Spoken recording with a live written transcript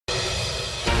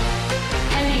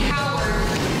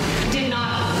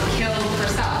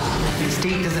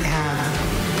state doesn't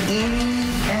have any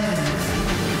evidence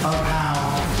of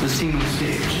how the scene was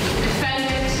staged.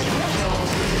 Defendant killed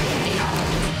a cop.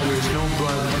 There's no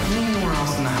blood anywhere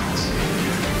else in the house,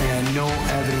 and no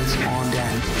evidence on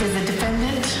Dan. Is the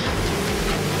defendant,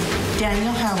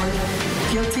 Daniel Howard,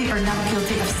 guilty or not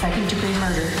guilty of second-degree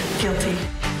murder? Guilty.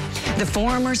 The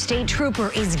former state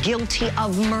trooper is guilty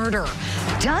of murder.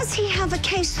 Does he have a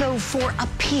case, though, for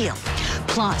appeal?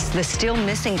 Plus, the still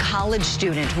missing college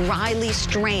student, Riley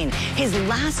Strain, his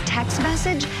last text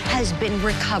message has been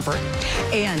recovered.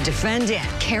 And defendant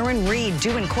Karen Reed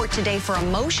due in court today for a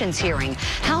motions hearing.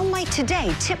 How might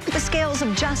today tip the scales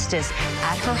of justice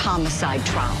at her homicide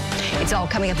trial? It's all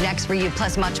coming up next for you,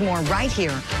 plus much more right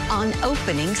here on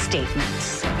Opening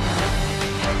Statements.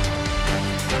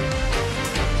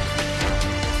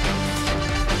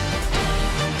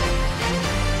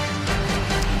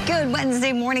 Good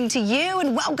Wednesday morning to you,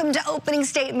 and welcome to Opening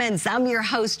Statements. I'm your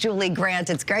host, Julie Grant.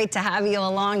 It's great to have you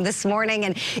along this morning.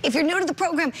 And if you're new to the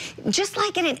program, just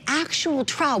like in an actual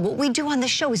trial, what we do on the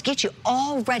show is get you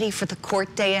all ready for the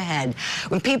court day ahead.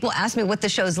 When people ask me what the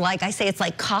show's like, I say it's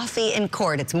like coffee in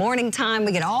court. It's morning time.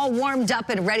 We get all warmed up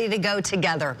and ready to go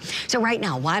together. So right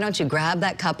now, why don't you grab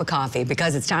that cup of coffee,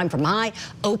 because it's time for my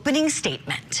opening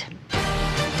statement.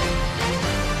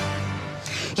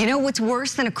 You know what's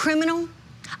worse than a criminal?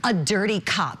 A dirty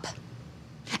cop.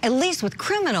 At least with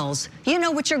criminals, you know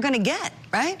what you're gonna get,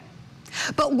 right?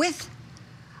 But with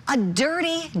a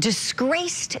dirty,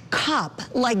 disgraced cop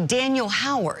like Daniel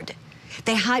Howard,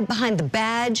 they hide behind the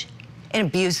badge and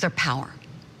abuse their power.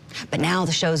 But now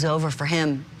the show's over for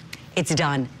him. It's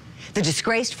done. The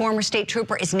disgraced former state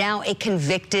trooper is now a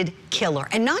convicted killer.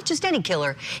 And not just any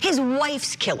killer, his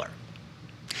wife's killer.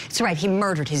 That's right, he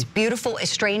murdered his beautiful,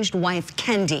 estranged wife,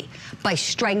 Kendi, by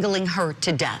strangling her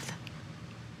to death.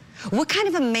 What kind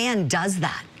of a man does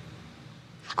that?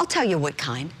 I'll tell you what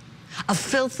kind. A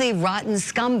filthy, rotten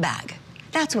scumbag.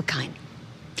 That's what kind.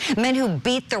 Men who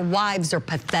beat their wives are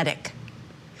pathetic.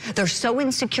 They're so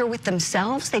insecure with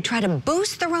themselves, they try to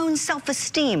boost their own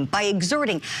self-esteem by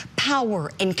exerting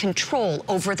power and control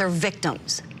over their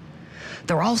victims.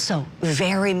 They're also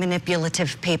very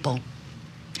manipulative people.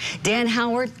 Dan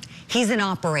Howard, he's an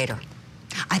operator.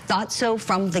 I thought so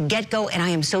from the get-go, and I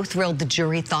am so thrilled the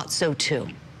jury thought so too.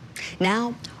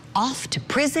 Now, off to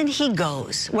prison he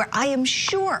goes, where I am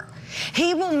sure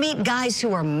he will meet guys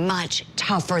who are much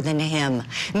tougher than him,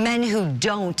 men who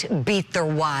don't beat their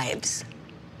wives,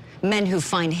 men who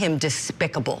find him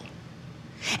despicable.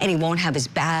 And he won't have his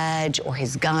badge or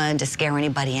his gun to scare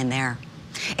anybody in there.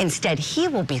 Instead, he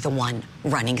will be the one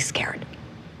running scared.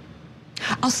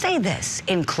 I'll say this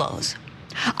in close.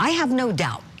 I have no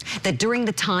doubt that during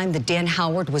the time that Dan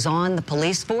Howard was on the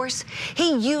police force,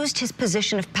 he used his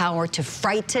position of power to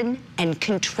frighten and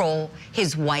control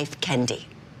his wife, Kendi.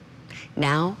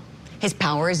 Now, his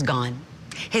power is gone.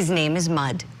 His name is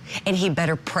mud. And he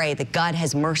better pray that God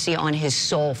has mercy on his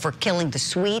soul for killing the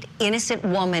sweet, innocent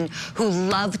woman who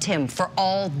loved him for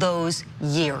all those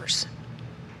years.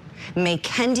 May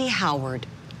Kendi Howard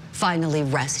finally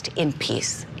rest in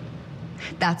peace.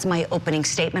 That's my opening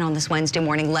statement on this Wednesday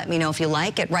morning. Let me know if you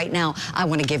like it. Right now, I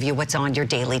want to give you what's on your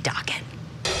daily docket.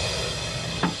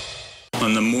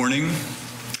 On the morning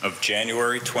of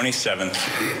January 27th,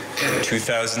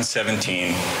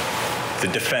 2017, the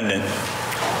defendant,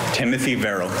 Timothy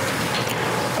Verrill,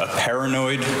 a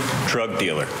paranoid drug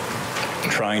dealer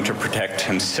trying to protect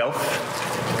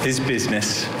himself, his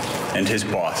business, and his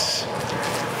boss,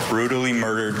 brutally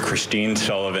murdered Christine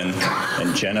Sullivan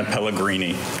and Jenna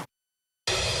Pellegrini.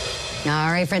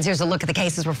 All right, friends, here's a look at the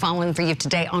cases we're following for you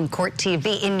today on Court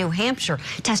TV. In New Hampshire,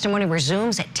 testimony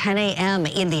resumes at 10 a.m.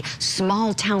 in the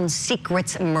small town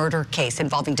secrets murder case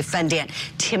involving defendant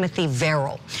Timothy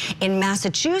Verrill. In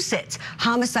Massachusetts,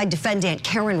 homicide defendant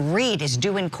Karen Reed is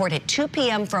due in court at 2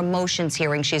 p.m. for a motions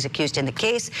hearing. She's accused in the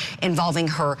case involving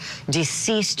her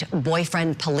deceased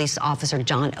boyfriend, police officer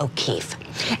John O'Keefe.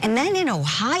 And then in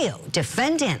Ohio,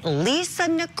 defendant Lisa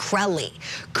Necrelli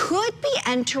could be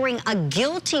entering a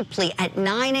guilty plea at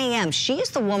 9 a.m. She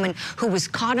is the woman who was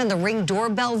caught on the Ring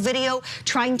doorbell video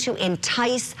trying to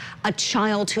entice a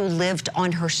child who lived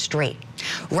on her street.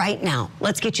 Right now,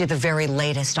 let's get you the very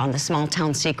latest on the small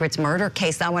town secrets murder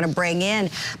case. I want to bring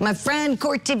in my friend,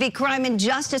 Court TV crime and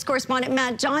justice correspondent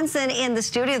Matt Johnson in the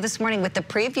studio this morning with the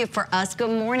preview for us.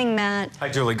 Good morning, Matt. Hi,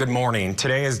 Julie. Good morning.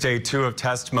 Today is day 2 of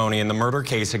testimony in the murder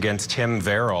case against Tim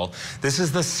Verrill. This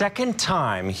is the second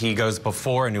time he goes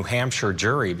before a New Hampshire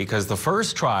jury because the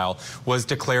first trial was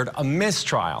declared a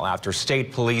mistrial after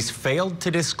state police failed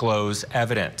to disclose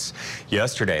evidence.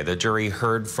 Yesterday, the jury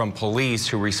heard from police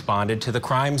who responded to the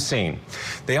crime scene.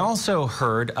 They also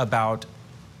heard about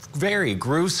very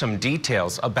gruesome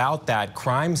details about that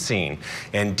crime scene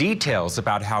and details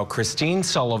about how Christine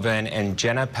Sullivan and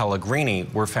Jenna Pellegrini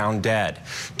were found dead.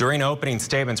 During opening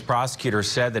statements, prosecutors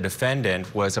said the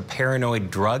defendant was a paranoid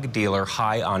drug dealer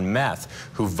high on meth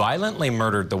who violently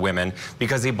murdered the women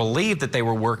because he believed that they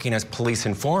were working as police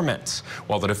informants,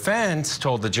 while the defense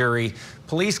told the jury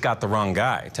police got the wrong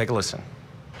guy. Take a listen.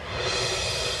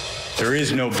 There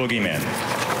is no boogeyman.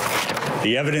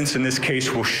 The evidence in this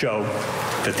case will show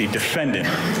that the defendant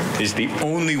is the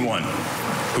only one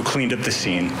who cleaned up the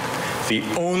scene, the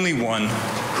only one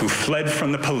who fled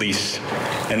from the police,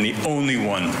 and the only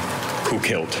one who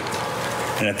killed.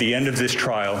 And at the end of this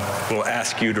trial, we'll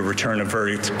ask you to return a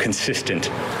verdict consistent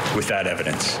with that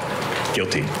evidence.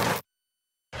 Guilty.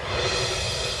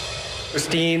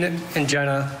 Christine and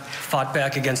Jenna fought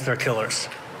back against their killers.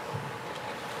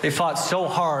 They fought so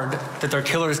hard that their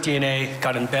killer's DNA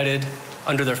got embedded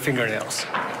under their fingernails.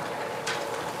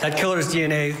 That killer's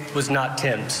DNA was not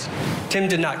Tim's. Tim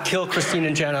did not kill Christine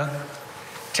and Jenna.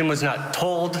 Tim was not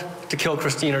told to kill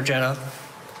Christine or Jenna.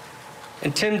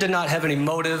 And Tim did not have any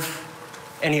motive,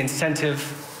 any incentive,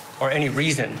 or any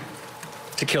reason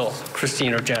to kill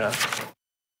Christine or Jenna.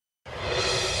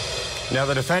 Now,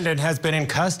 the defendant has been in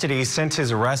custody since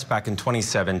his arrest back in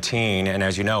 2017, and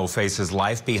as you know, faces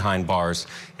life behind bars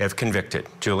if convicted.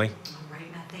 Julie? All right,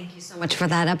 Matt, thank you so much for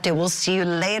that update. We'll see you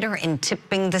later in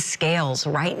Tipping the Scales.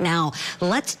 Right now,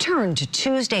 let's turn to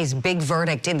Tuesday's big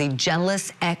verdict in the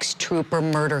jealous ex-trooper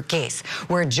murder case,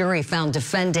 where a jury found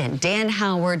defendant Dan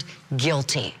Howard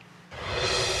guilty.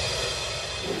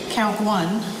 Count 1,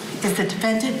 is the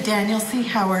defendant Daniel C.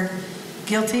 Howard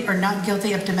guilty or not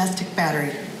guilty of domestic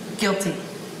battery? Guilty.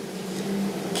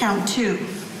 Count 2,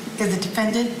 is the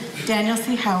defendant Daniel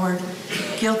C. Howard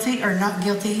guilty or not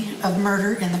guilty of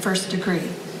murder in the first degree?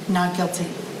 Not guilty.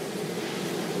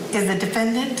 Is the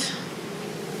defendant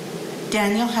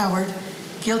Daniel Howard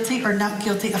guilty or not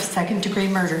guilty of second-degree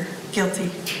murder?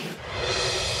 Guilty.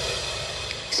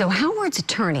 So Howard's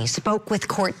attorney spoke with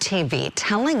Court TV,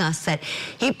 telling us that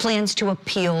he plans to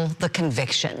appeal the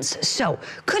convictions. So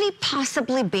could he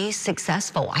possibly be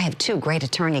successful? I have two great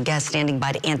attorney guests standing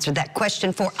by to answer that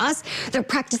question for us. They're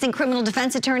practicing criminal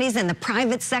defense attorneys in the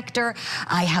private sector.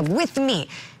 I have with me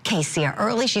Casey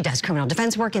Early. She does criminal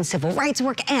defense work and civil rights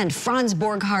work, and Franz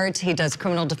Borghardt. He does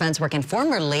criminal defense work and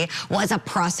formerly was a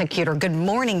prosecutor. Good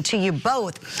morning to you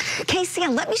both. Casey,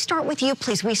 let me start with you,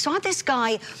 please. We saw this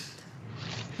guy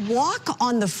walk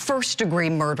on the first-degree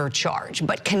murder charge,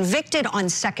 but convicted on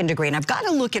second-degree. And I've got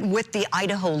to look at what the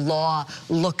Idaho law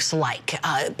looks like.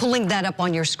 Pulling that up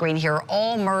on your screen here,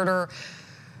 all murder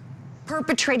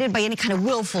perpetrated by any kind of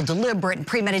willful, deliberate, and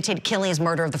premeditated killing is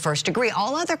murder of the first degree.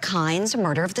 All other kinds are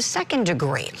murder of the second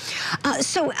degree.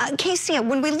 Casey,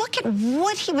 when we look at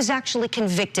what he was actually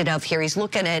convicted of here, he's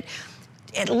looking at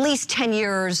least 10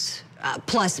 years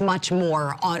plus much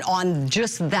more on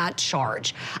just that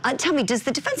charge. Tell me, does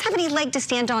the defense have any leg to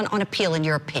stand on appeal, in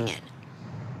your opinion?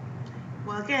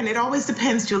 Well, again, it always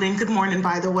depends, Julian. Good morning,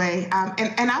 by the way.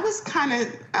 And I was kind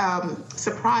of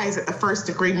surprised at the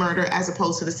first-degree murder as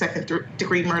opposed to the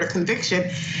second-degree murder conviction.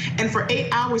 And for 8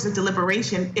 hours of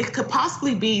deliberation, it could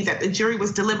possibly be that the jury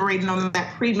was deliberating on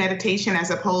that premeditation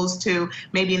as opposed to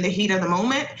maybe in the heat of the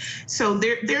moment. So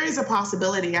there is a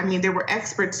possibility. I mean, there were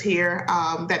experts here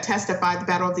that testified, the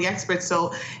battle of the experts.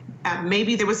 So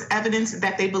maybe there was evidence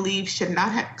that they believe should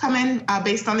not have come in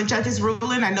based on the judge's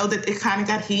ruling. I know that it kind of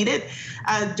got heated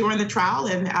during the trial,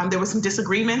 and there were some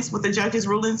disagreements with the judge's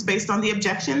rulings based on the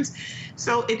objections.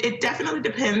 So it definitely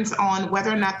depends on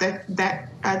whether or not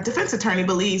that defense attorney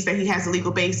believes that he has a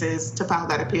legal basis to file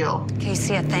that appeal.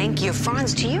 Casey, thank you.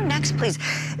 Franz, to you next, please.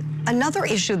 Another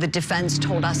issue the defense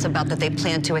told us about that they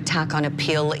plan to attack on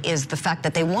appeal is the fact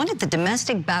that they wanted the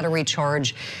domestic battery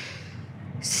charge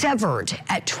severed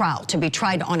at trial, to be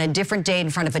tried on a different day in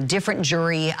front of a different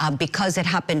jury because it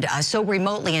happened so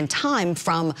remotely in time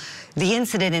from the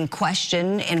incident in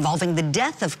question involving the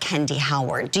death of Kendi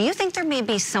Howard. Do you think there may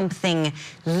be something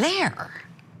there?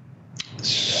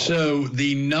 So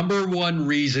the number one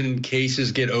reason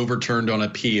cases get overturned on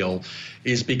appeal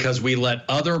is because we let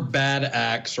other bad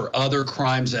acts or other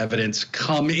crimes evidence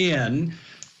come in.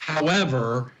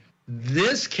 However,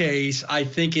 this case, I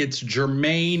think it's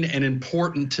germane and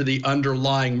important to the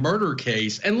underlying murder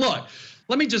case. And look,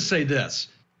 let me just say this.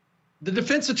 The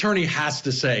defense attorney has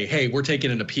to say, hey, we're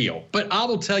taking an appeal. But I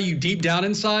will tell you deep down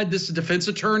inside, this defense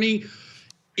attorney,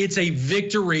 it's a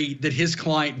victory that his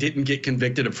client didn't get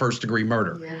convicted of first-degree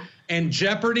murder. Yeah. And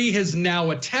jeopardy has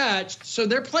now attached, so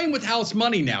they're playing with house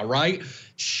money now, right?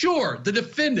 Sure, the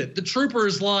defendant, the trooper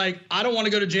is like, I don't want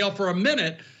to go to jail for a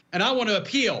minute, and I want to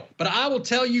appeal. But I will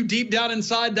tell you, deep down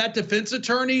inside, that defense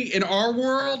attorney in our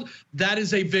world, that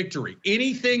is a victory.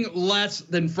 Anything less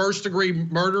than first-degree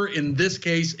murder in this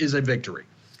case is a victory.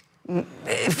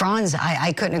 Franz,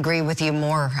 I couldn't agree with you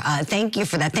more. Thank you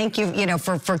for that. Thank you,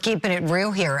 for keeping it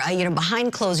real here.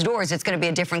 Behind closed doors, it's going to be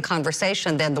a different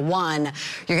conversation than the one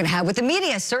you're going to have with the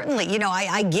media. Certainly,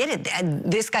 I get it.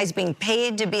 This guy's being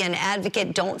paid to be an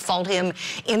advocate. Don't fault him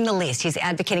in the least. He's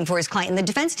advocating for his client. And the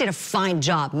defense did a fine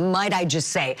job, might I just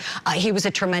say. He was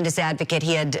a tremendous advocate.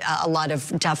 He had a lot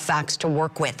of tough facts to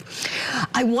work with.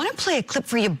 I want to play a clip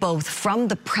for you both from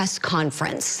the press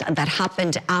conference that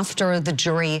happened after the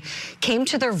jury came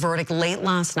to their verdict late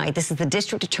last night. This is the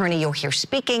district attorney you'll hear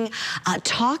speaking,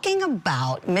 talking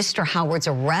about Mr. Howard's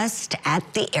arrest at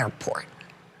the airport.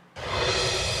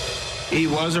 He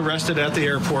was arrested at the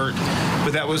airport,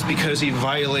 but that was because he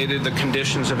violated the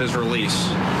conditions of his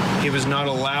release. He was not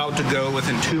allowed to go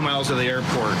within 2 miles of the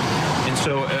airport. And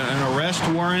so an arrest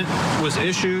warrant was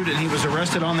issued, and he was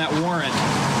arrested on that warrant,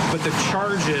 but the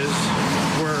charges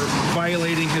were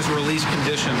violating his release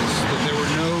conditions. There were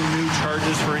no new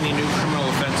charges for any new criminal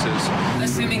offenses.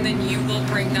 Assuming that you will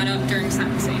bring that up during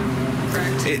sentencing,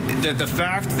 correct? The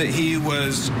fact that he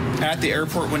was at the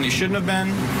airport when he shouldn't have been,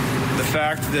 the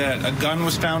fact that a gun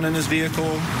was found in his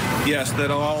vehicle, yes,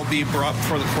 that'll all be brought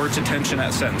before the court's attention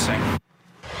at sentencing.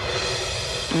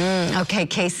 Okay,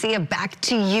 Casey, back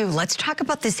to you. Let's talk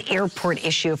about this airport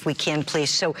issue if we can, please.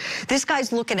 So this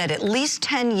guy's looking at least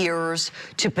 10 years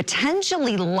to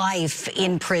potentially life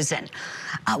in prison.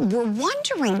 We're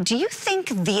wondering, do you think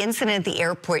the incident at the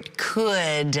airport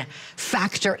could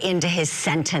factor into his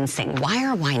sentencing? Why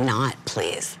or why not,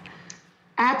 please?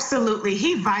 Absolutely.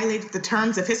 He violated the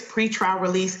terms of his pretrial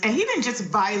release, and he didn't just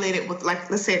violate it with, like,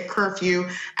 let's say a curfew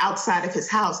outside of his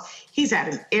house. He's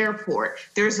at an airport.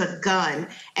 There's a gun,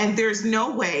 and there's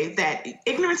no way that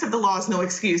ignorance of the law is no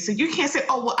excuse. So you can't say,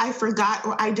 oh, well, I forgot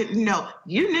or I didn't know.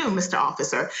 You knew, Mr.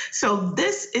 Officer. So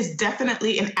this is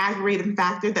definitely an aggravating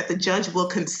factor that the judge will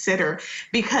consider,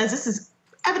 because this is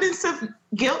evidence of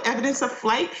guilt, evidence of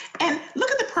flight. And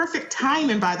look at the perfect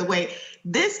timing, by the way.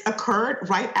 This occurred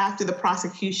right after the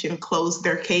prosecution closed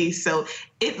their case. So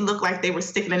it looked like they were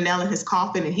sticking a nail in his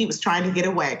coffin and he was trying to get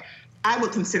away. I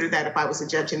would consider that if I was a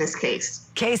judge in this case.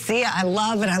 Casey, I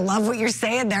love it. I love what you're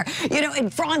saying there.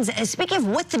 And Franz, speaking of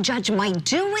what the judge might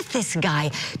do with this guy,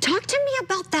 talk to me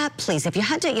about that, please. If you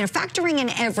had to, factoring in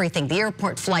everything, the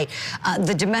airport flight,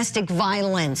 the domestic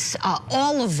violence,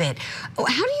 all of it,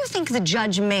 how do you think the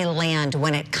judge may land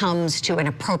when it comes to an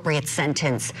appropriate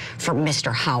sentence for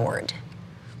Mr. Howard?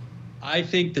 I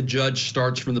think the judge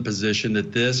starts from the position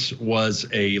that this was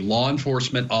a law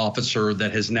enforcement officer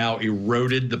that has now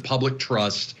eroded the public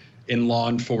trust in law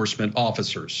enforcement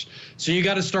officers. So you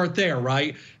got to start there,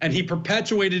 right? And he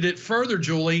perpetuated it further,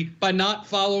 Julie, by not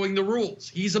following the rules.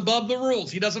 He's above the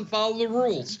rules. He doesn't follow the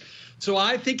rules. So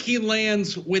I think he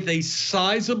lands with a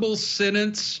sizable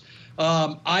sentence.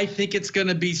 I think it's going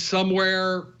to be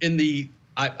somewhere in the,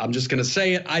 I'm just going to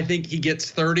say it, I think he gets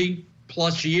 30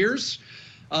 plus years.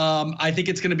 I think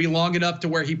it's going to be long enough to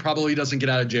where he probably doesn't get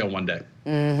out of jail one day.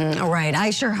 All right. I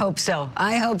sure hope so.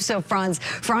 I hope so, Franz.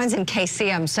 Franz and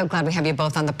Casey, I'm so glad we have you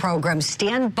both on the program.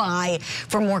 Stand by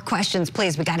for more questions,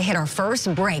 please. We got to hit our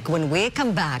first break. When we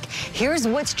come back, here's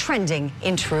what's trending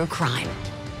in true crime.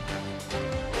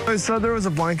 I said there was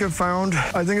a blanket found.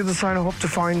 I think it's a sign of hope to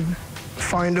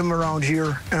find him around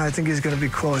here, and I think he's going to be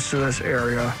close to this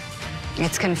area.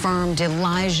 It's confirmed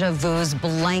Elijah Vue's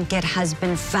blanket has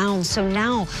been found. So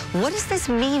now, what does this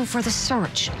mean for the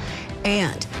search?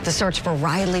 And the search for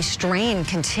Riley Strain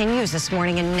continues this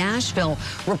morning in Nashville.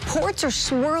 Reports are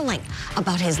swirling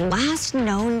about his last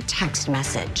known text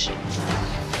message.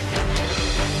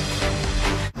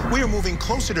 We are moving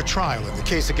closer to trial in the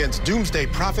case against doomsday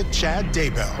prophet Chad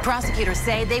Daybell. Prosecutors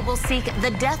say they will seek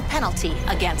the death penalty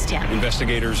against him.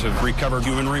 Investigators have recovered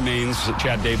human remains at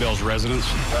Chad Daybell's residence.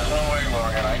 There's no way,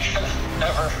 Morgan. I can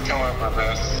never come up with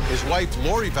this. His wife,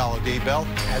 Lori Vallow Daybell,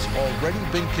 has already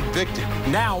been convicted.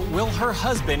 Now, will her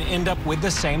husband end up with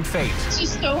the same fate? It's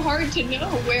just so hard to know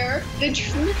where the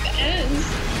truth ends.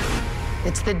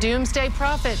 It's the doomsday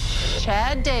prophet,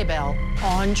 Chad Daybell,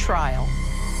 on trial.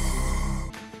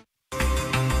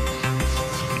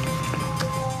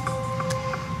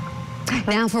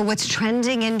 Now for what's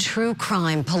trending in true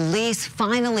crime. Police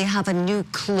finally have a new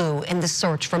clue in the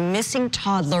search for missing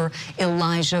toddler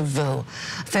Elijah Vue.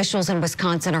 Officials in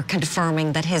Wisconsin are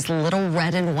confirming that his little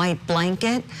red and white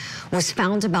blanket was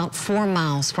found about 4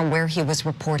 miles from where he was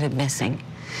reported missing.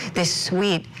 This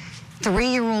sweet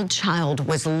 3-year-old child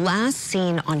was last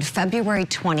seen on February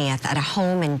 20th at a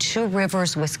home in Two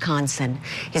Rivers, Wisconsin.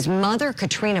 His mother,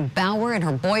 Katrina Bauer, and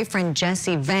her boyfriend,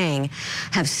 Jesse Vang,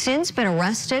 have since been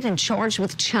arrested and charged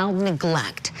with child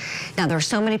neglect. Now, there are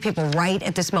so many people right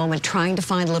at this moment trying to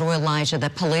find little Elijah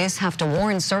that police have to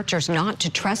warn searchers not to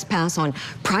trespass on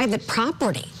private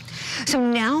property. So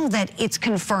now that it's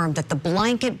confirmed that the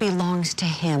blanket belongs to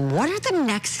him, what are the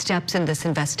next steps in this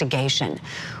investigation?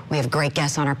 We have great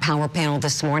guests on our power panel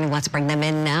this morning. Let's bring them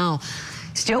in now.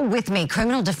 Still with me,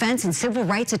 criminal defense and civil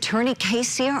rights attorney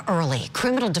Casey Early,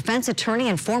 criminal defense attorney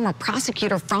and former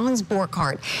prosecutor Franz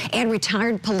Borchardt, and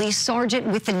retired police sergeant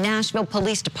with the Nashville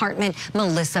Police Department,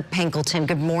 Melissa Pinkleton.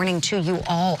 Good morning to you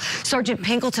all. Sergeant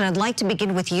Pinkleton, I'd like to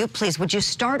begin with you, please. Would you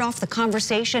start off the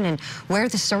conversation and where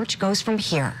the search goes from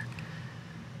here?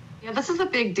 Yeah, this is a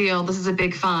big deal. This is a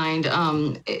big find.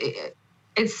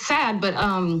 It's sad, but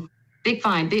big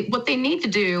find. What they need to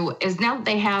do is, now that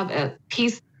they have a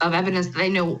piece of evidence that they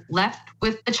know left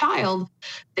with the child,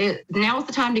 now is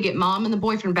the time to get mom and the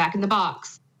boyfriend back in the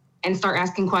box and start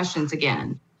asking questions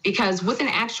again. Because with an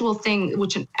actual thing,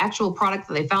 which an actual product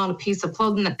that they found, a piece of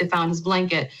clothing that they found, his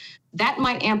blanket, that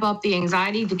might amp up the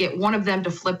anxiety to get one of them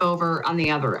to flip over on the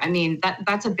other. I mean,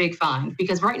 that's a big find,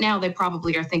 because right now they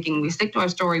probably are thinking, we stick to our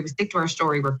story,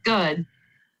 we're good.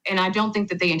 And I don't think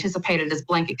that they anticipated this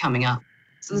blanket coming up.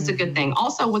 So this is a good thing.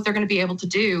 Also, what they're going to be able to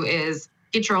do is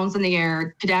get drones in the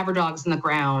air, cadaver dogs in the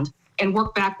ground, and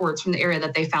work backwards from the area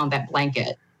that they found that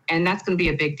blanket. And that's going to be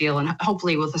a big deal. And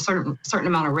hopefully with a certain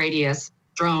amount of radius,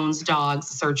 drones, dogs,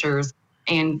 searchers,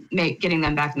 and getting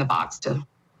them back in the box to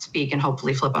speak and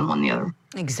hopefully flip on one or the other.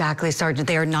 Exactly, Sergeant.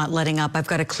 They are not letting up. I've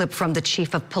got a clip from the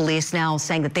chief of police now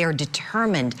saying that they are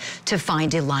determined to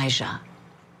find Elijah.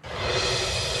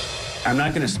 I'm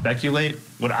not going to speculate.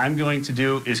 What I'm going to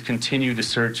do is continue to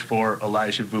search for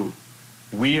Elijah Vue.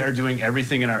 We are doing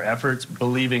everything in our efforts,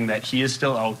 believing that he is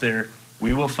still out there.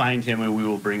 We will find him and we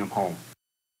will bring him home.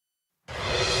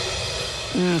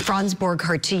 Franz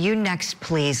Borchardt, to you next,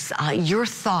 please. Your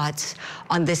thoughts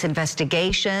on this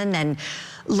investigation and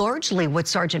largely what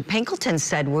Sergeant Pinkleton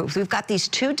said. We've got these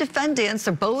two defendants.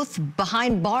 They're both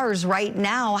behind bars right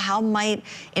now. How might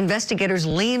investigators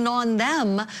lean on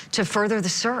them to further the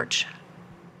search?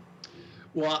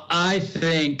 Well, I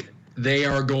think they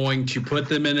are going to put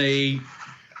them in an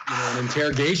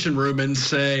interrogation room and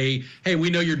say, hey, we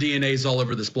know your DNA is all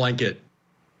over this blanket.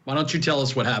 Why don't you tell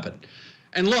us what happened?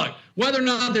 And look, whether or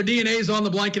not their DNA is on the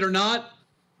blanket or not,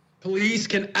 police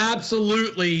can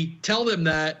absolutely tell them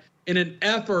that in an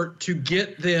effort to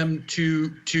get them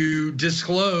to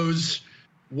disclose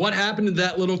what happened to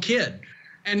that little kid.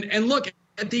 And look,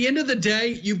 at the end of the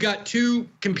day, you've got two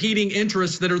competing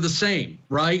interests that are the same,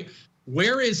 right?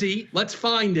 Where is he? Let's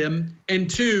find him. And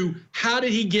two, how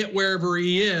did he get wherever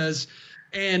he is?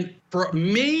 And for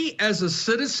me as a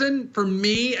citizen, for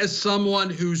me as someone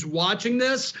who's watching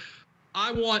this,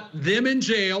 I want them in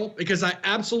jail because I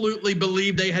absolutely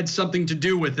believe they had something to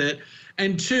do with it.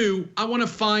 And two, I want to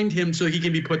find him so he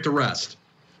can be put to rest.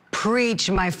 Preach,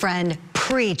 my friend.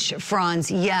 Preach,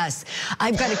 Franz. Yes.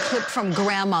 I've got a clip from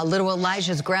Grandma, little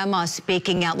Elijah's grandma,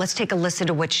 speaking out. Let's take a listen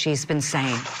to what she's been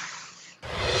saying.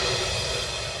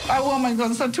 I want my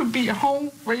grandson to be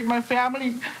home with my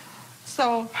family.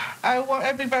 So I want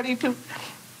everybody to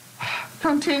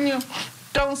continue.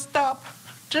 Don't stop.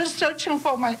 Just searching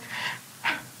for my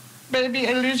baby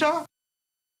Elijah.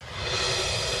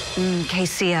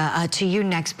 Casey, to you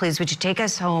next, please. Would you take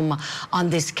us home on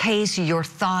this case, your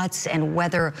thoughts, and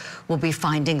whether we'll be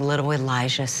finding little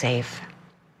Elijah safe?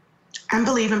 I'm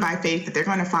believing by faith that they're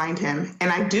going to find him.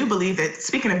 And I do believe that,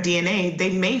 speaking of DNA, they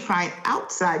may find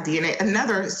outside DNA,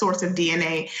 another source of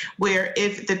DNA, where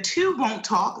if the two won't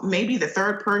talk, maybe the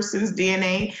third person's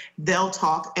DNA, they'll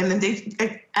talk. And then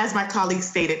they, as my colleague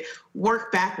stated,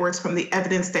 work backwards from the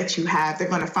evidence that you have. They're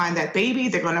going to find that baby.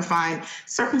 They're going to find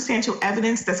circumstantial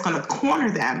evidence that's going to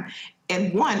corner them.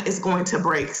 And one is going to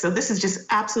break. So this is just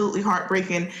absolutely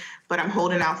heartbreaking, but I'm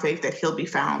holding out faith that he'll be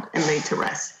found and laid to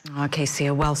rest. Okay,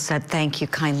 Sia, well said. Thank you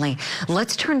kindly.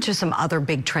 Let's turn to some other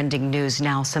big trending news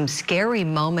now. Some scary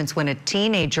moments when a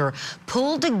teenager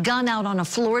pulled a gun out on a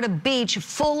Florida beach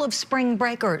full of spring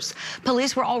breakers.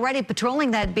 Police were already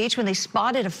patrolling that beach when they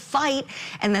spotted a fight,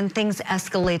 and then things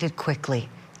escalated quickly.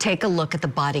 Take a look at the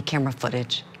body camera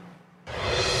footage.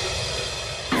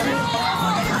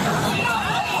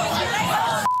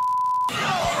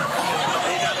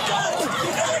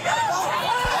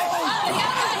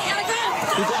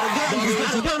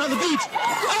 Gun on the beach.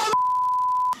 Oh,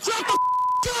 drop the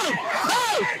gun!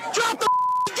 Hey, drop the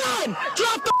gun!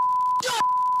 Drop the gun!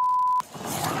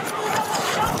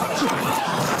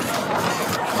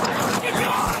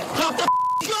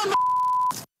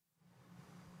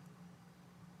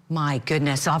 My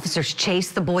goodness, officers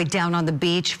chased the boy down on the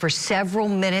beach for several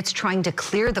minutes, trying to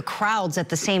clear the crowds at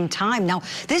the same time. Now,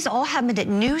 this all happened at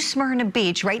New Smyrna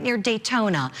Beach, right near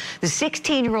Daytona. The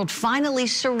 16-year-old finally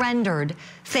surrendered.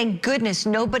 Thank goodness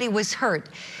nobody was hurt.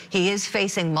 He is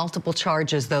facing multiple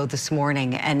charges, though, this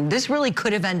morning, and this really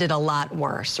could have ended a lot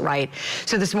worse, right?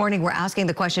 So this morning, we're asking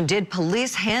the question, did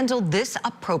police handle this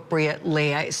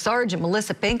appropriately? Sergeant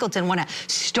Melissa Pinkleton, want to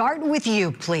start with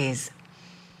you, please.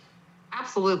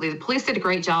 Absolutely. The police did a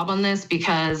great job on this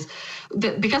because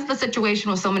the situation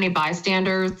with so many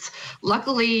bystanders.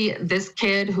 Luckily, this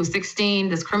kid who's 16,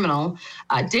 this criminal,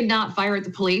 did not fire at the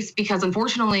police because,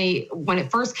 unfortunately, when it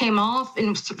first came off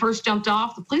and first jumped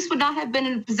off, the police would not have been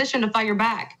in a position to fire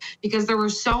back because there were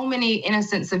so many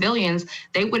innocent civilians.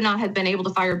 They would not have been able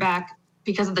to fire back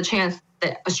because of the chance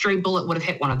that a stray bullet would have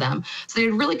hit one of them. So they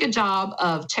did a really good job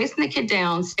of chasing the kid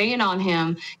down, staying on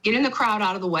him, getting the crowd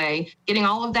out of the way, getting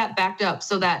all of that backed up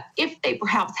so that if they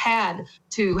perhaps had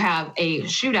to have a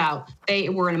shootout, they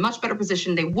were in a much better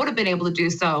position. They would have been able to do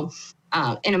so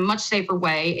in a much safer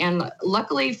way. And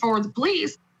luckily for the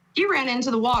police, he ran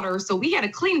into the water, so we had a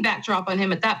clean backdrop on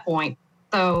him at that point.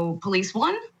 So police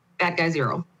 1, bad guy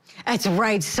 0. That's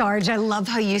right, Sarge. I love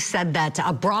how you said that.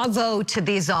 Bravo to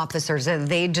these officers.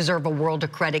 They deserve a world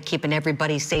of credit keeping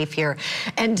everybody safe here.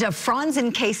 And Franz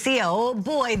and Casey, oh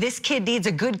boy, this kid needs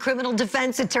a good criminal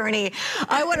defense attorney.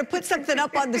 I want to put something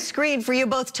up on the screen for you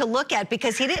both to look at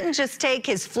because he didn't just take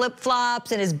his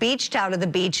flip-flops and his beach towel to the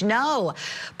beach. No,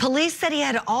 police said he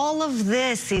had all of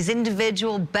this, these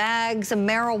individual bags of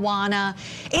marijuana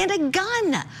and a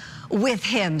gun with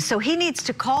him. So he needs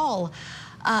to call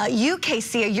you,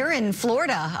 Casey, you're in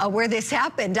Florida where this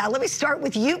happened. Let me start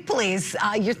with you, please.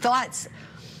 Your thoughts.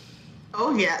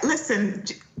 Oh, yeah. Listen,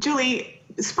 Julie,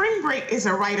 spring break is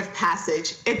a rite of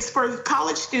passage. It's for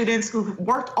college students who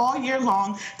worked all year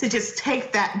long to just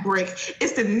take that break.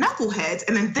 It's the knuckleheads,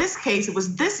 and in this case, it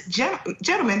was this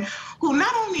gentleman who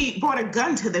not only brought a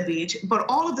gun to the beach, but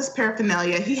all of this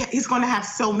paraphernalia. He's going to have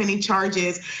so many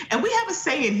charges. And we have a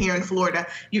saying here in Florida,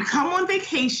 you come on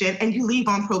vacation and you leave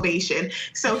on probation.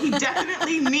 So he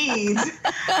definitely needs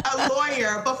a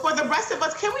lawyer. But for the rest of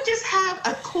us, can we just have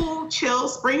a cool, chill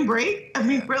spring break? I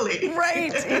mean, really.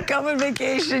 Right. You come on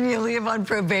vacation, you leave on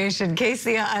probation.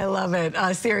 Casey, I love it.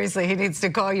 Seriously, he needs to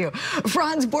call you.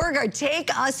 Franz Borgard, take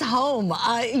us home.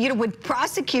 You know, when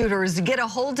prosecutors get a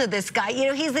hold of this guy, you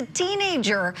know, he's a teenager.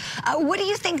 What do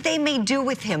you think they may do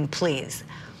with him, please?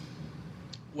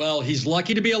 Well, he's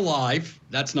lucky to be alive.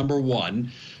 That's number one.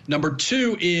 Number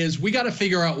two is we got to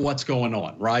figure out what's going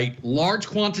on, right? Large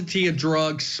quantity of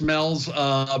drugs smells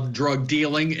of drug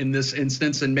dealing in this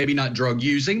instance, and maybe not drug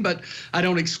using, but I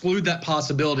don't exclude that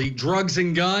possibility. Drugs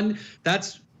and gun,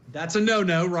 that's a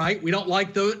no-no, right? We don't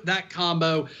like that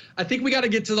combo. I think we got to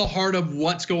get to the heart of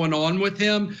what's going on with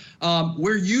him.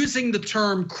 We're using the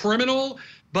term criminal,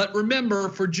 but remember,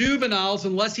 for juveniles,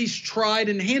 unless he's tried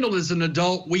and handled as an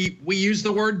adult, we use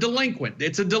the word delinquent.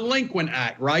 It's a delinquent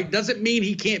act, right? Doesn't mean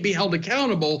he can't be held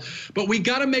accountable, but we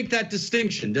got to make that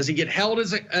distinction. Does he get held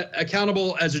as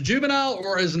accountable as a juvenile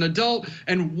or as an adult?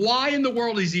 And why in the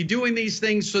world is he doing these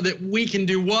things so that we can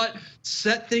do what?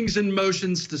 Set things in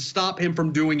motions to stop him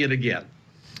from doing it again.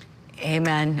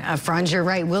 Amen. Franz, you're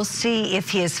right. We'll see if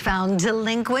he is found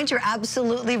delinquent. You're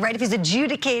absolutely right. If he's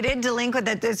adjudicated delinquent,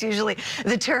 that's usually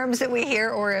the terms that we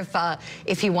hear, or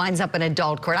if he winds up in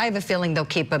adult court. I have a feeling they'll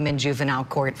keep him in juvenile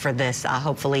court for this.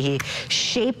 Hopefully he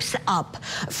shapes up.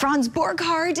 Franz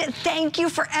Borgard, thank you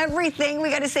for everything.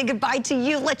 We got to say goodbye to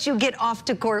you, let you get off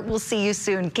to court. We'll see you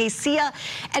soon. Casey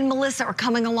and Melissa are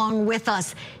coming along with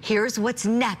us. Here's what's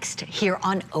next here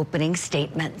on Opening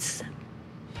Statements.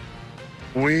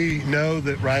 We know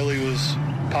that Riley was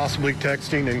possibly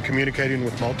texting and communicating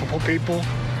with multiple people.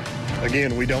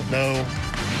 Again, we don't know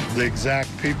the exact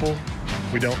people.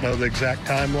 We don't know the exact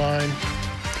timeline.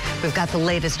 We've got the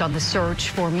latest on the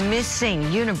search for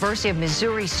missing University of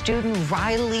Missouri student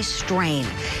Riley Strain.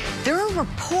 There are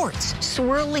reports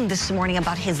swirling this morning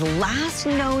about his last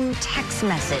known text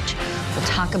message. We'll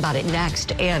talk about it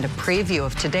next, and a preview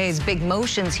of today's big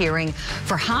motions hearing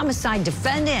for homicide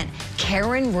defendant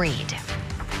Karen Reed.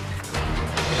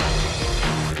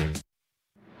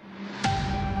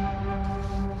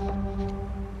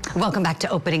 Welcome back to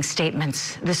Opening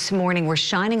Statements. This morning, we're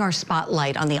shining our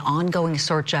spotlight on the ongoing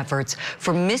search efforts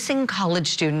for missing college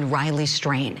student Riley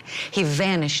Strain. He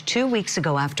vanished 2 weeks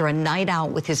ago after a night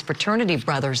out with his fraternity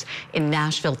brothers in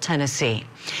Nashville, Tennessee.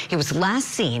 He was last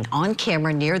seen on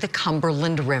camera near the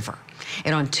Cumberland River.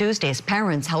 And on Tuesday, his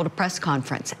parents held a press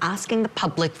conference asking the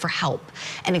public for help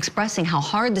and expressing how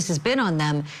hard this has been on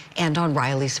them and on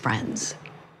Riley's friends.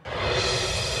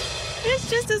 It's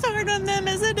just as hard on them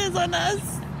as it is on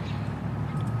us.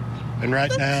 And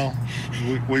right now,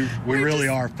 we really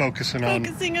are focusing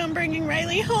on bringing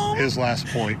Riley home. His last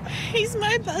point. He's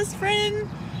my best friend.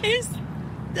 He's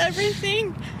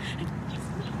everything.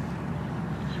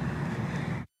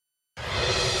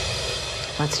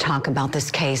 Let's talk about this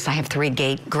case. I have three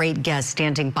great guests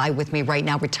standing by with me right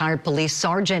now. Retired police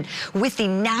sergeant with the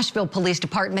Nashville Police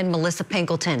Department, Melissa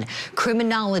Pinkleton.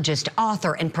 Criminologist,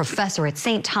 author, and professor at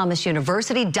St. Thomas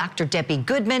University, Dr. Debbie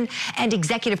Goodman, and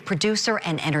executive producer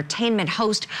and entertainment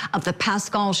host of The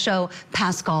Pascal Show,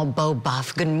 Pascal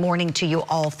Beaubuff. Good morning to you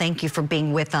all. Thank you for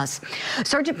being with us.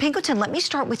 Sergeant Pinkleton, let me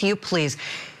start with you, please.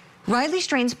 Riley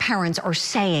Strain's parents are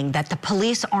saying that the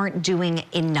police aren't doing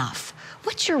enough.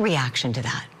 What's your reaction to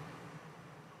that?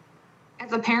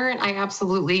 As a parent, I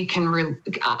absolutely can.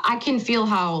 I can feel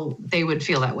how they would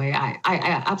feel that way. I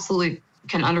absolutely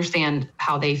can understand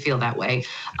how they feel that way.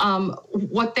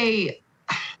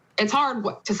 It's hard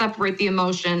to separate the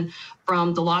emotion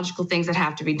from the logical things that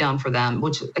have to be done for them,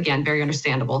 which, again, very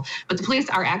understandable. But the police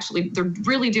are they're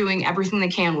really doing everything they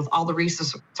can with all the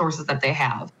resources that they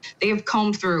have. They have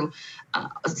combed through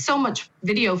so much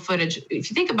video footage. If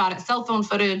you think about it, cell phone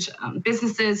footage,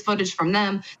 businesses, footage from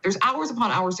them, there's hours upon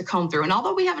hours to comb through. And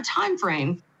although we have a time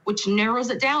frame, which narrows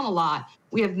it down a lot,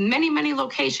 we have many, many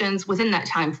locations within that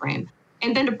time frame.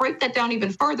 And then to break that down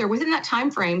even further, within that time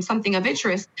frame, something of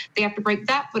interest, they have to break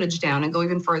that footage down and go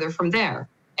even further from there.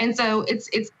 And so it's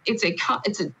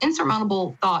an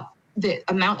insurmountable thought, the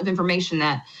amount of information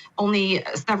that only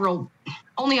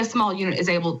a small unit is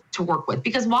able to work with.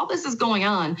 Because while this is going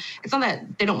on, it's not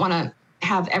that they don't want to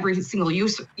have every single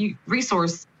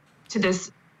resource to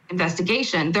this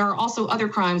investigation. There are also other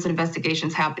crimes and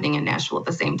investigations happening in Nashville at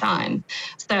the same time.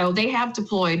 So they have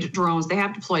deployed drones, they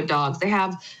have deployed dogs, they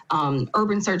have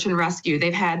urban search and rescue,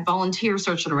 they've had volunteer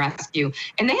search and rescue,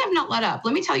 and they have not let up.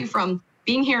 Let me tell you, from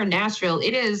being here in Nashville,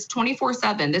 it is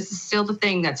 24/7. This is still the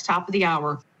thing that's top of the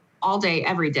hour, all day,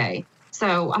 every day.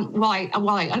 So while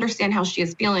I understand how she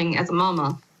is feeling as a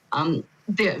mama,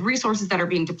 the resources that are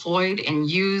being deployed and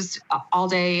used all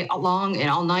day long and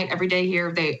all night, every day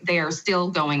here, they are still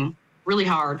going really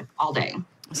hard all day.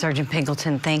 Sergeant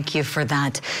Pinkleton, thank you for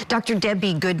that. Dr.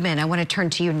 Debbie Goodman, I want to turn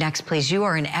to you next, please. You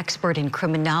are an expert in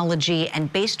criminology,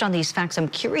 and based on these facts, I'm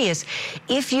curious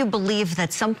if you believe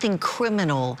that something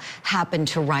criminal happened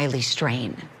to Riley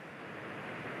Strain.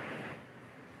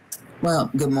 Well,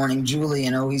 good morning, Julie,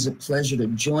 and always a pleasure to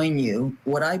join you.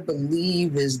 What I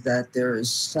believe is that there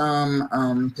is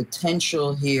some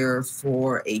potential here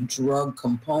for a drug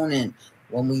component.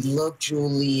 When we look,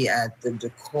 Julie, at the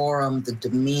decorum, the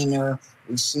demeanor,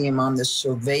 we see him on the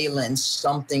surveillance,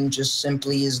 something just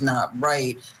simply is not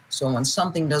right. So when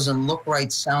something doesn't look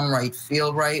right, sound right,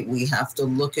 feel right, we have to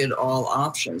look at all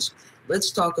options.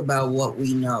 Let's talk about what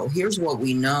we know. Here's what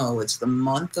we know. It's the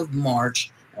month of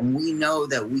March. And we know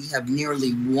that we have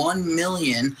nearly 1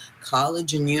 million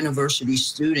college and university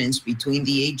students between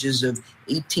the ages of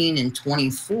 18 and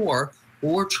 24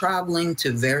 who are traveling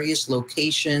to various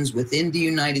locations within the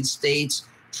United States,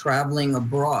 traveling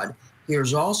abroad.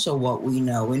 Here's also what we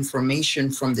know.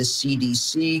 Information from the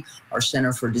CDC, our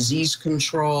Center for Disease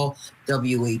Control,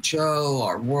 WHO,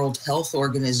 our World Health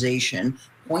Organization,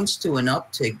 points to an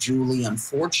uptick, Julie,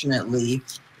 unfortunately,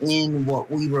 in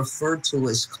what we refer to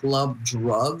as club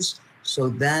drugs. So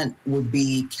that would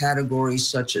be categories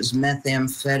such as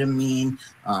methamphetamine,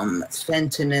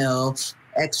 fentanyl,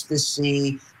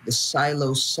 ecstasy, the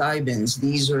psilocybins.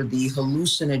 These are the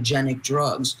hallucinogenic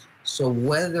drugs. So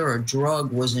whether a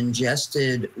drug was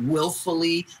ingested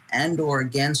willfully and or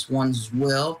against one's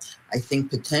will, I think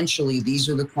potentially these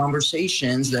are the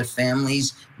conversations that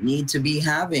families need to be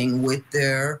having with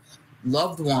their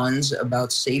loved ones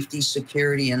about safety,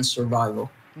 security, and survival.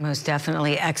 Most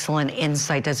definitely. Excellent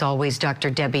insight as always, Dr.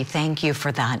 Debbie. Thank you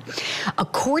for that.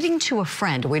 According to a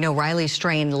friend, we know Riley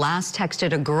Strain last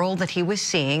texted a girl that he was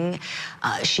seeing.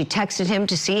 She texted him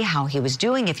to see how he was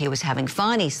doing, if he was having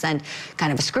fun. He sent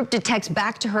kind of a scripted text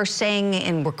back to her saying,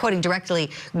 and we're quoting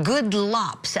directly, "Good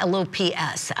lops,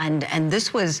 LOPS." And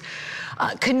this was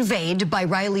conveyed by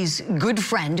Riley's good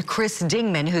friend, Chris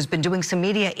Dingman, who's been doing some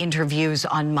media interviews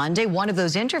on Monday. One of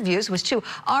those interviews was to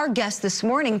our guest this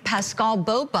morning, Pascal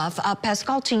Beaubuff.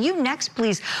 Pascal, to you next,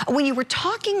 please. When you were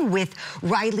talking with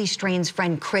Riley Strain's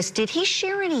friend, Chris, did he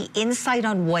share any insight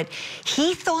on what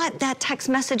he thought that text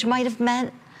message might have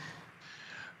meant?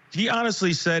 He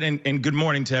honestly said, and good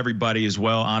morning to everybody as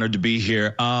well, honored to be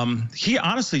here. He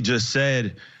honestly just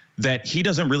said that he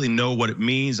doesn't really know what it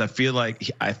means. I feel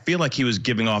like he was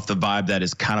giving off the vibe that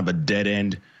is kind of a dead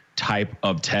end type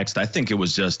of text. I think it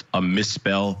was just a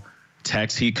misspell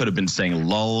text. He could have been saying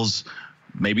lulls,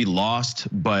 maybe lost,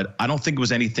 but I don't think it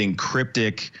was anything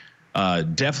cryptic.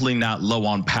 Definitely not low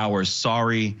on power.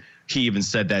 Sorry. He even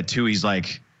said that too. He's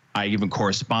like, I even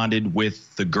corresponded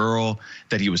with the girl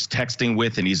that he was texting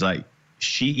with, and he's like,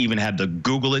 she even had to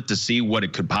Google it to see what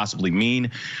it could possibly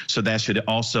mean. So that should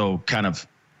also kind of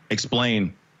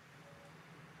explain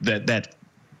that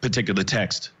particular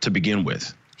text to begin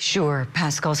with. Sure,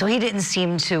 Pascal. So he didn't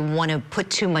seem to want to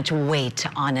put too much weight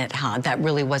on it, huh? That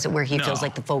really wasn't where he feels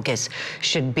like the focus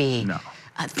should be. No.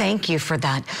 Thank you for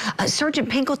that. Sergeant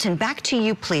Pinkleton, back to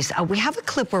you, please. We have a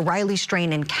clip where Riley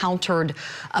Strain encountered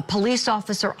a police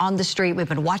officer on the street. We've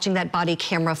been watching that body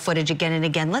camera footage again and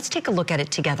again. Let's take a look at it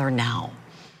together now.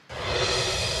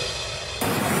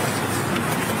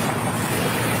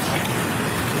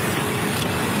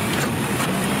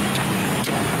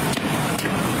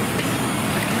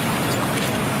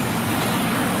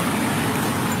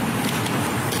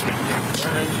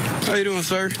 How you doing,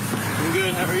 sir? I'm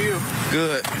good. How are you?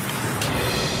 Good.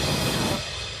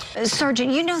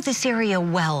 Sergeant, you know this area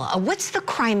well. What's the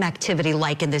crime activity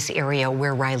like in this area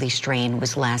where Riley Strain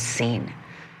was last seen?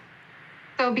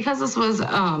 So because this was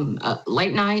a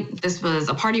late night, this was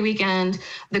a party weekend,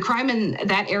 the crime in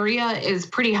that area is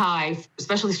pretty high,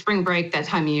 especially spring break, that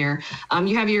time of year.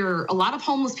 You have a lot of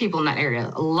homeless people in that area,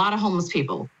 a lot of homeless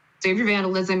people. So you have your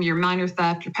vandalism, your minor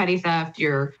theft, your petty theft,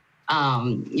 your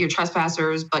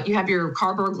trespassers, but you have your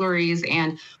car burglaries.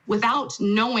 And without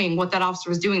knowing what that officer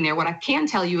was doing there, what I can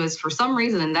tell you is for some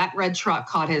reason that red truck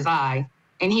caught his eye,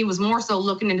 and he was more so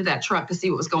looking into that truck to see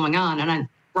what was going on. And then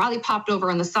Riley popped over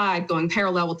on the side going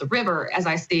parallel with the river, as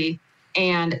I see,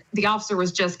 and the officer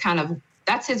was just kind of,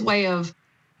 that's his way of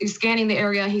scanning the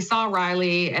area. He saw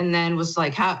Riley and then was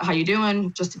like, how you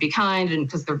doing? Just to be kind, and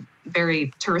because they're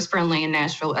very tourist friendly in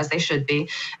Nashville, as they should be,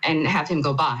 and have him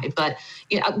go by. But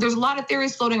there's a lot of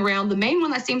theories floating around. The main one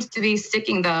that seems to be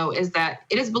sticking, though, is that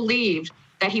it is believed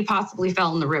that he possibly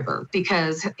fell in the river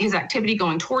because his activity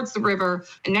going towards the river,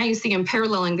 and now you see him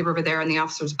paralleling the river there in the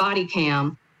officer's body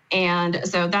cam. And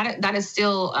so that is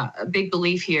still a big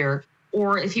belief here.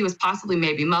 Or if he was possibly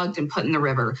maybe mugged and put in the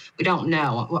river. We don't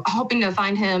know. We're hoping to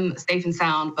find him safe and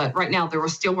sound, but right now we're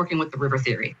still working with the river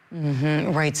theory.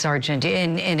 Right, Sergeant,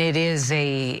 and it is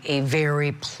a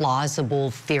very plausible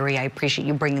theory. I appreciate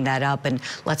you bringing that up, and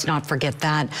let's not forget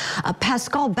that.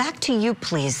 Pascal, back to you,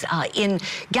 please. In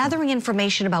gathering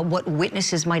information about what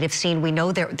witnesses might have seen, we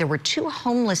know there were 2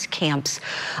 homeless camps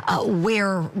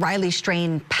where Riley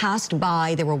Strain passed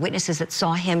by. There were witnesses that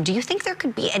saw him. Do you think there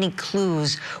could be any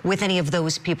clues with any of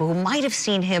those people who might have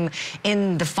seen him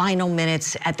in the final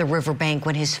minutes at the riverbank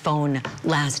when his phone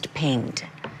last pinged?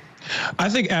 I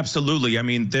think absolutely. I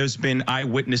mean, there's been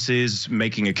eyewitnesses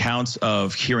making accounts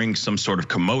of hearing some sort of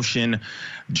commotion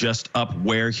just up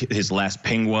where his last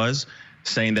ping was,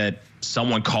 saying that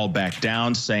someone called back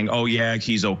down saying, oh, yeah,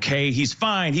 he's okay. He's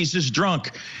fine. He's just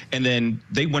drunk. And then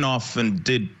they went off and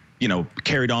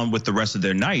carried on with the rest of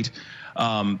their night.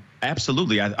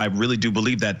 Absolutely. I really do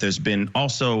believe that. There's been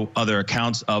also other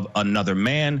accounts of another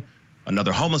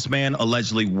homeless man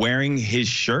allegedly wearing his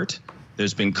shirt.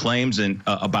 There's been claims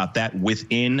about that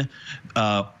within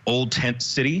Old Tent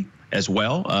City as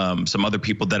well. Some other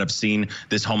people that have seen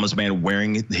this homeless man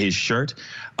wearing his shirt.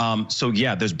 So,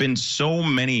 yeah, there's been so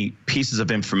many pieces of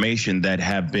information that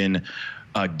have been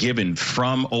given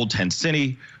from Old Tent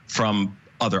City, from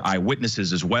other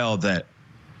eyewitnesses as well, that,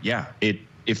 yeah,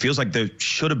 it feels like there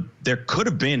could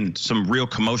have been some real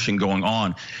commotion going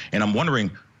on. And I'm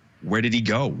wondering, where did he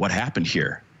go? What happened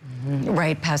here?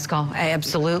 Right, Pascal,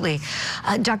 absolutely.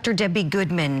 Dr. Debbie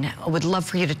Goodman, I would love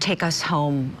for you to take us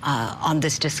home on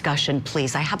this discussion,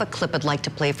 please. I have a clip I'd like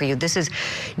to play for you. This is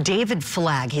David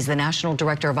Flagg. He's the National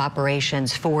Director of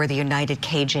Operations for the United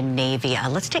Cajun Navy.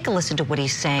 Let's take a listen to what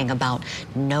he's saying about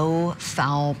no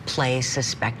foul play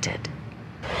suspected.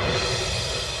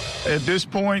 At this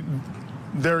point,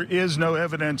 there is no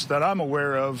evidence that I'm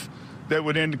aware of that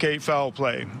would indicate foul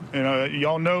play.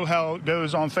 Y'all know how it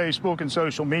goes on Facebook and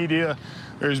social media.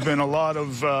 There's been a lot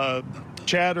of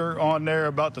chatter on there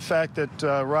about the fact that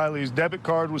Riley's debit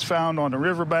card was found on the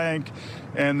riverbank,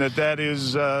 and that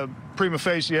is prima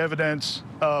facie evidence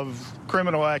of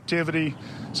criminal activity,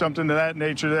 something of that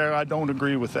nature there. I don't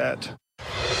agree with that.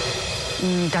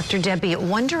 Dr. Debbie,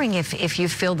 wondering if you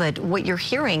feel that what you're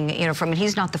hearing, from, and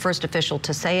he's not the first official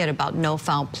to say it, about no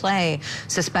foul play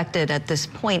suspected at this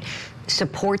point,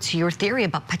 supports your theory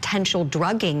about potential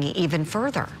drugging even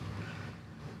further.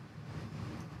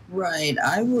 Right.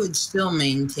 I would still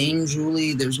maintain,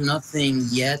 Julie, there's nothing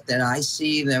yet that I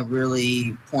see that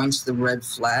really points the red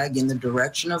flag in the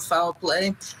direction of foul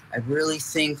play. I really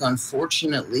think,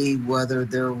 unfortunately, whether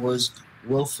there was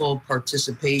willful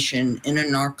participation in a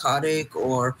narcotic,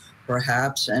 or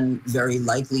perhaps, and very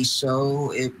likely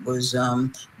so, it was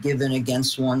given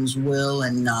against one's will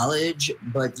and knowledge,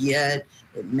 but yet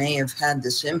it may have had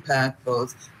this impact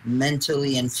both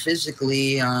mentally and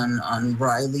physically on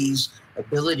Riley's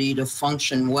ability to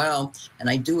function well. And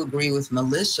I do agree with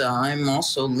Melissa. I'm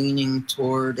also leaning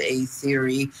toward a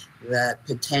theory that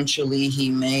potentially he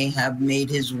may have made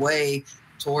his way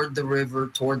toward the river,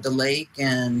 toward the lake,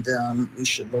 and we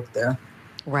should look there.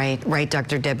 Right,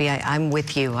 Dr. Debbie, I'm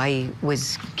with you. I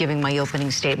was giving my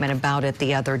opening statement about it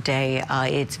the other day.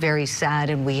 It's very sad,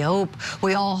 and we all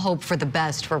hope for the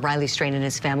best for Riley Strain and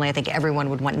his family. I think everyone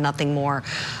would want nothing more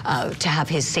to have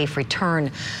his safe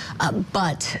return.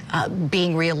 But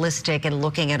being realistic and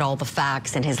looking at all the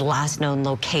facts and his last known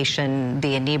location,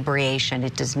 the inebriation,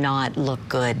 it does not look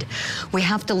good. We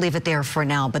have to leave it there for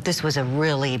now, but this was a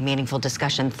really meaningful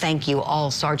discussion. Thank you all,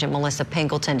 Sergeant Melissa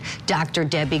Pinkleton, Dr.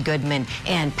 Debbie Goodman,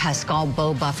 and Pascal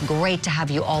Beaubuff. Great to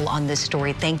have you all on this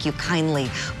story. Thank you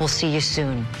kindly. We'll see you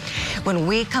soon. When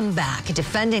we come back,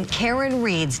 defendant Karen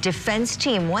Reed's defense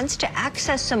team wants to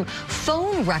access some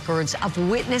phone records of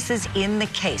witnesses in the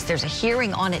case. There's a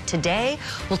hearing on it today.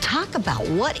 We'll talk about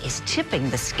what is tipping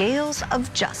the scales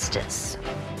of justice.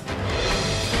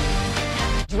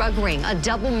 Drug ring, a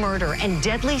double murder, and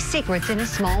deadly secrets in a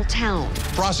small town.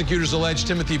 Prosecutors allege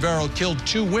Timothy Verrill killed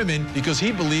 2 women because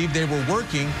he believed they were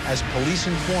working as police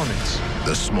informants.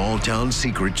 The Small Town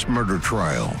Secrets murder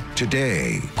trial,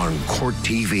 today on Court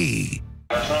TV.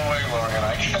 There's no way, Logan,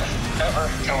 I can never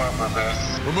come up with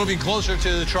this. We're moving closer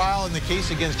to the trial in the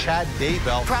case against Chad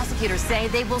Daybell. Prosecutors say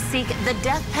they will seek the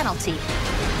death penalty.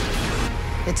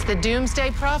 It's the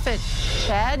doomsday prophet,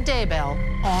 Chad Daybell,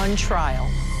 on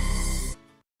trial.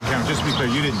 Just to be clear,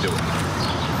 you didn't do it.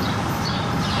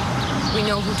 We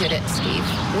know who did it, Steve.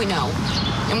 We know.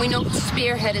 And we know who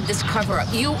spearheaded this cover-up.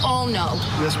 You all know.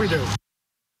 Yes, we do.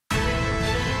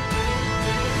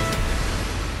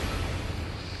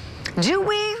 Do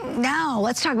we? Now,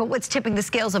 let's talk about what's tipping the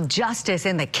scales of justice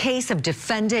in the case of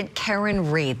defendant Karen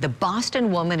Reed. The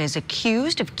Boston woman is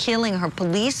accused of killing her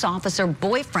police officer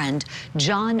boyfriend,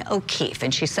 John O'Keefe,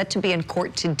 and she's set to be in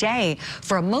court today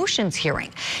for a motions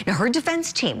hearing. Now, her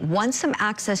defense team wants some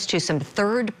access to some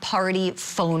third-party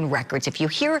phone records. If you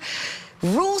hear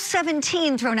Rule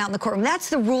 17 thrown out in the courtroom, that's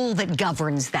the rule that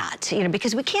governs that,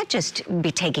 because we can't just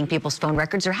be taking people's phone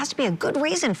records. There has to be a good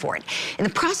reason for it. And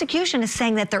the prosecution is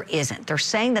saying that there isn't. They're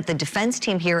saying that the defense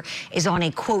team here is on a,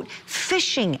 quote,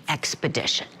 fishing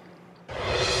expedition.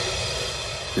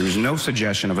 There is no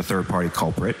suggestion of a third-party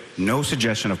culprit, no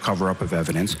suggestion of cover-up of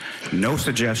evidence, no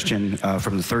suggestion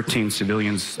from the 13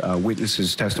 civilians'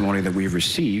 witnesses' testimony that we've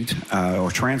received, or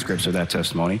transcripts of that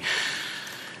testimony.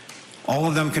 All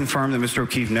of them confirmed that Mr.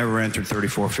 O'Keefe never entered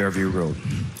 34 Fairview Road.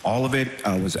 All of it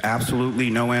was absolutely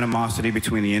no animosity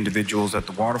between the individuals at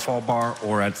the Waterfall Bar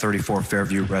or at 34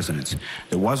 Fairview residence.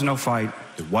 There was no fight,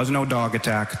 there was no dog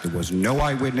attack, there was no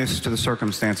eyewitness to the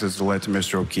circumstances that led to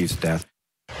Mr. O'Keefe's death.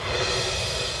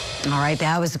 All right,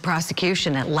 that was the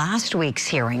prosecution at last week's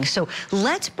hearing. So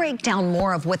let's break down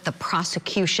more of what the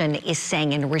prosecution is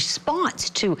saying in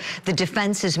response to the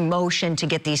defense's motion to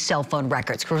get these cell phone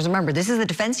records. Because remember, this is the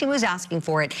defense team was asking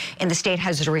for it, and the state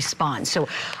has to respond. So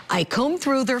I combed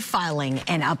through their filing,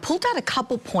 and I pulled out a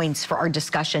couple points for our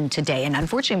discussion today. And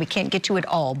unfortunately, we can't get to it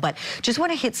all, but just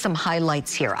want to hit some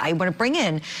highlights here. I want to bring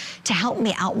in, to help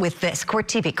me out with this, Court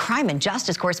TV crime and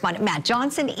justice correspondent Matt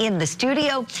Johnson in the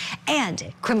studio,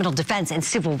 and criminal defense and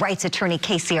civil rights attorney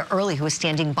Casey Early, who is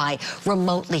standing by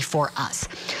remotely for us.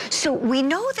 So we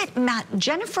know that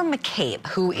Jennifer McCabe,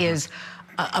 who is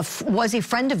was a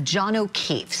friend of John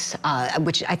O'Keefe's,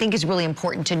 which I think is really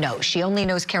important to know. She only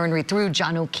knows Karen Reed through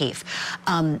John O'Keefe,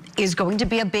 is going to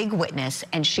be a big witness,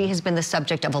 and she has been the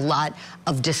subject of a lot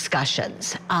of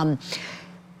discussions.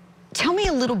 Tell me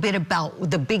a little bit about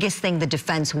the biggest thing the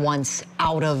defense wants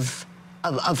out of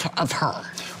her.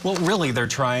 Well, really, they're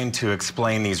trying to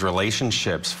explain these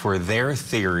relationships for their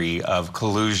theory of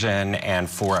collusion and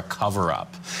for a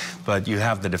cover-up. But you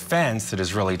have the defense that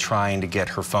is really trying to get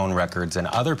her phone records and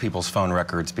other people's phone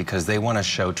records because they want to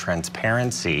show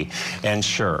transparency. And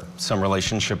sure, some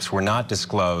relationships were not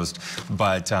disclosed,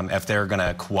 but if they're going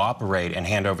to cooperate and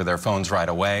hand over their phones right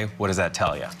away, what does that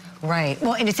tell you? Right.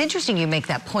 Well, and it's interesting you make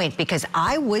that point because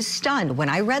I was stunned when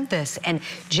I read this, and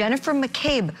Jennifer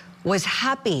McCabe was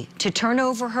happy to turn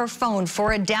over her phone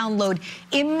for a download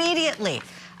immediately.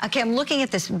 Okay, I'm looking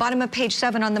at this, bottom of page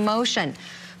 7 on the motion.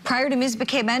 Prior to Ms.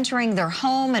 McCabe entering their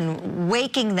home and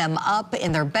waking them up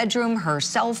in their bedroom, her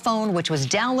cell phone, which was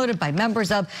downloaded by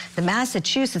members of the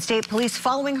Massachusetts State Police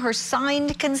following her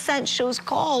signed consent, shows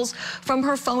calls from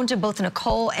her phone to both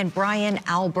Nicole and Brian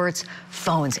Albert's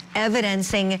phones,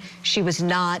 evidencing she was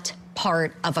not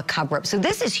part of a cover-up. So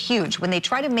this is huge. When they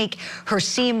try to make her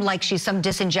seem like she's some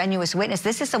disingenuous witness,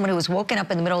 this is someone who was woken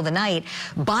up in the middle of the night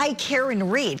by Karen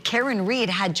Reed. Karen Reed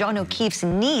had John O'Keefe's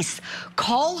niece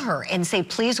call her and say,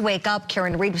 please wake up.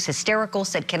 Karen Reed was hysterical,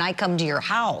 said, can I come to your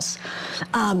house?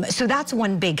 So that's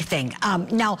one big thing.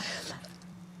 Now,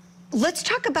 let's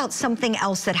talk about something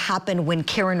else that happened when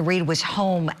Karen Reed was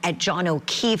home at John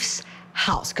O'Keefe's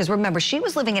house, because remember, she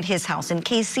was living at his house. And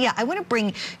Casey, I want to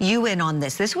bring you in on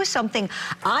this. This was something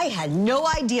I had no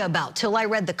idea about till I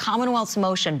read the Commonwealth's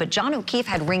motion, but John O'Keefe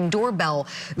had Ring doorbell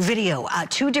video,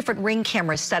 2 different Ring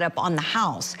cameras set up on the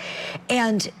house.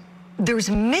 And there's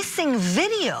missing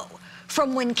video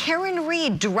from when Karen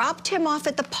Reed dropped him off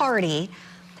at the party,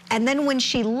 and then when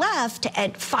she left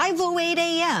at 5:08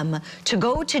 a.m. to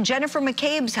go to Jennifer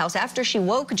McCabe's house after she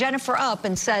woke Jennifer up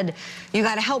and said, you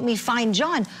got to help me find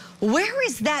John. Where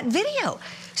is that video?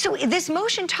 So this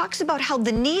motion talks about how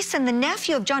the niece and the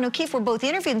nephew of John O'Keefe were both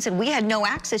interviewed and said we had no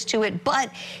access to it,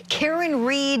 but Karen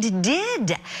Reed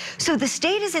did. So the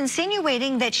state is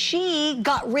insinuating that she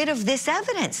got rid of this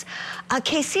evidence.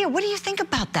 Casey, what do you think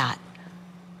about that?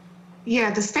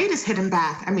 Yeah, the state is hitting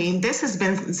back. I mean, this has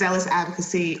been zealous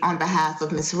advocacy on behalf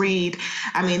of Ms. Reed.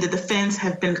 I mean, the defense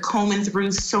have been combing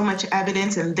through so much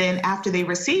evidence, and then after they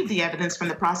received the evidence from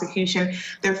the prosecution,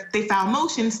 they filed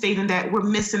motions stating that we're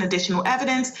missing additional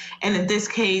evidence. And in this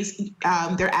case,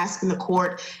 they're asking the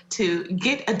court to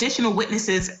get additional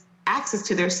witnesses access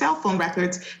to their cell phone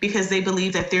records because they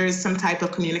believe that there is some type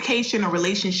of communication or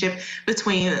relationship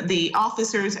between the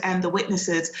officers and the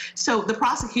witnesses. So the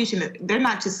prosecution, they're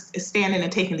not just standing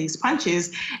and taking these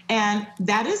punches. And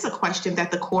that is a question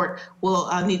that the court will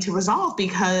need to resolve,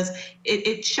 because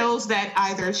it shows that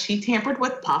either she tampered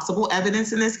with possible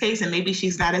evidence in this case, and maybe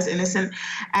she's not as innocent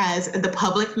as the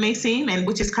public may seem, and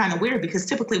which is kind of weird because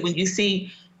typically when you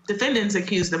see defendants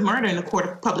accused of murder in a court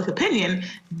of public opinion,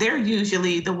 they're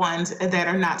usually the ones that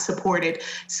are not supported.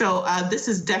 So this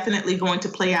is definitely going to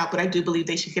play out, but I do believe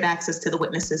they should get access to the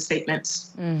witnesses'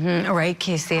 statements. All right,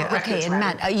 Casey. Okay, and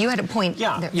Matt, you had a point.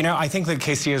 Yeah, there. You know, I think that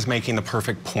Casey is making the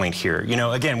perfect point here. You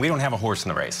know, again, we don't have a horse in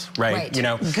the race, right? You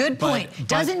know, good point.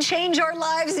 Doesn't change our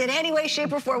lives in any way,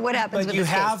 shape, or form. What happens with this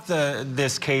case? But you have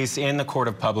this case in the court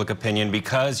of public opinion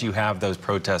because you have those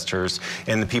protesters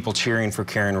and the people cheering for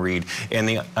Karen Reed and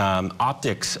the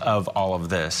optics of all of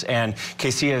this. And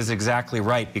Casey is exactly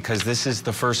right, because this is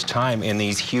the first time in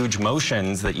these huge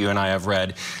motions that you and I have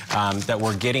read that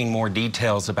we're getting more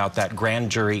details about that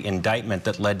grand jury indictment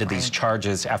that led to these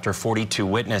charges after 42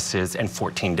 witnesses and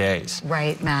 14 days.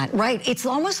 Right, Matt. Right. It's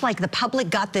almost like the public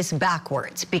got this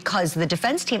backwards, because the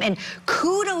defense team, and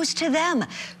kudos to them,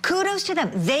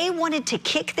 they wanted to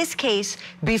kick this case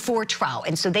before trial.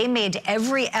 And so they made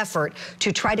every effort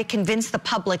to try to convince the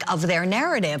public of their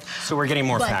narrative. So we're getting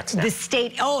more facts now. The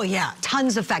state, oh yeah,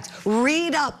 tons of facts.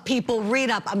 Read up, people, read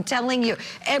up. I'm telling you,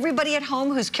 everybody at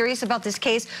home who's curious about this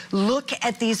case, look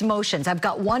at these motions. I've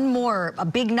got one more, a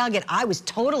big nugget I was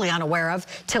totally unaware of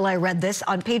till I read this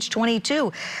on page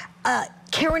 22.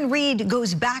 Karen Reed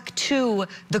goes back to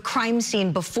the crime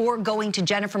scene before going to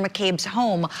Jennifer McCabe's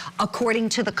home, according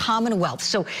to the Commonwealth.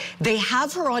 So they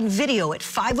have her on video at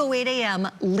 5:08 a.m.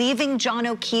 leaving John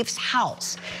O'Keefe's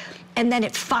house. And then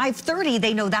at 5:30,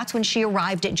 they know that's when she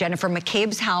arrived at Jennifer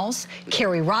McCabe's house.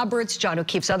 Carrie Roberts, John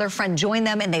O'Keefe's other friend, joined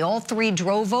them, and they all three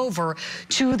drove over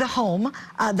to the home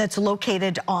that's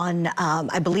located on,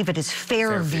 I believe it is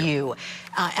Fairview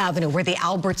Avenue, where the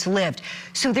Alberts lived.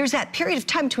 So there's that period of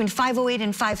time between 5:08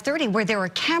 and 5:30 where there are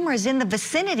cameras in the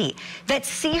vicinity that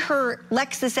see her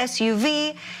Lexus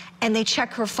SUV, and they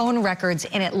check her phone records,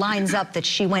 and it lines up that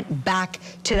she went back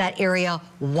to that area.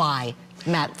 Why?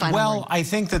 Matt, final Well, word. I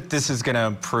think that this is going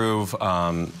to prove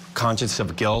conscience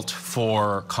of guilt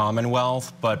for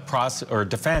Commonwealth, but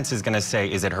defense is going to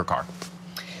say, is it her car?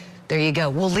 There you go.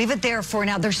 We'll leave it there for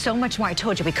now. There's so much more. I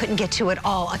told you we couldn't get to it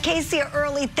all. Casey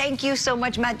Early, thank you so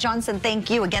much. Matt Johnson, thank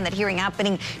you. Again, that hearing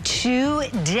happening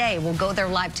today. We'll go there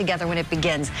live together when it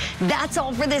begins. That's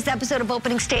all for this episode of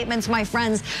Opening Statements, my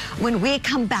friends. When we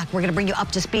come back, we're going to bring you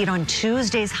up to speed on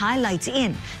Tuesday's highlights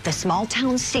in the Small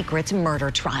Town Secrets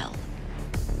murder trial.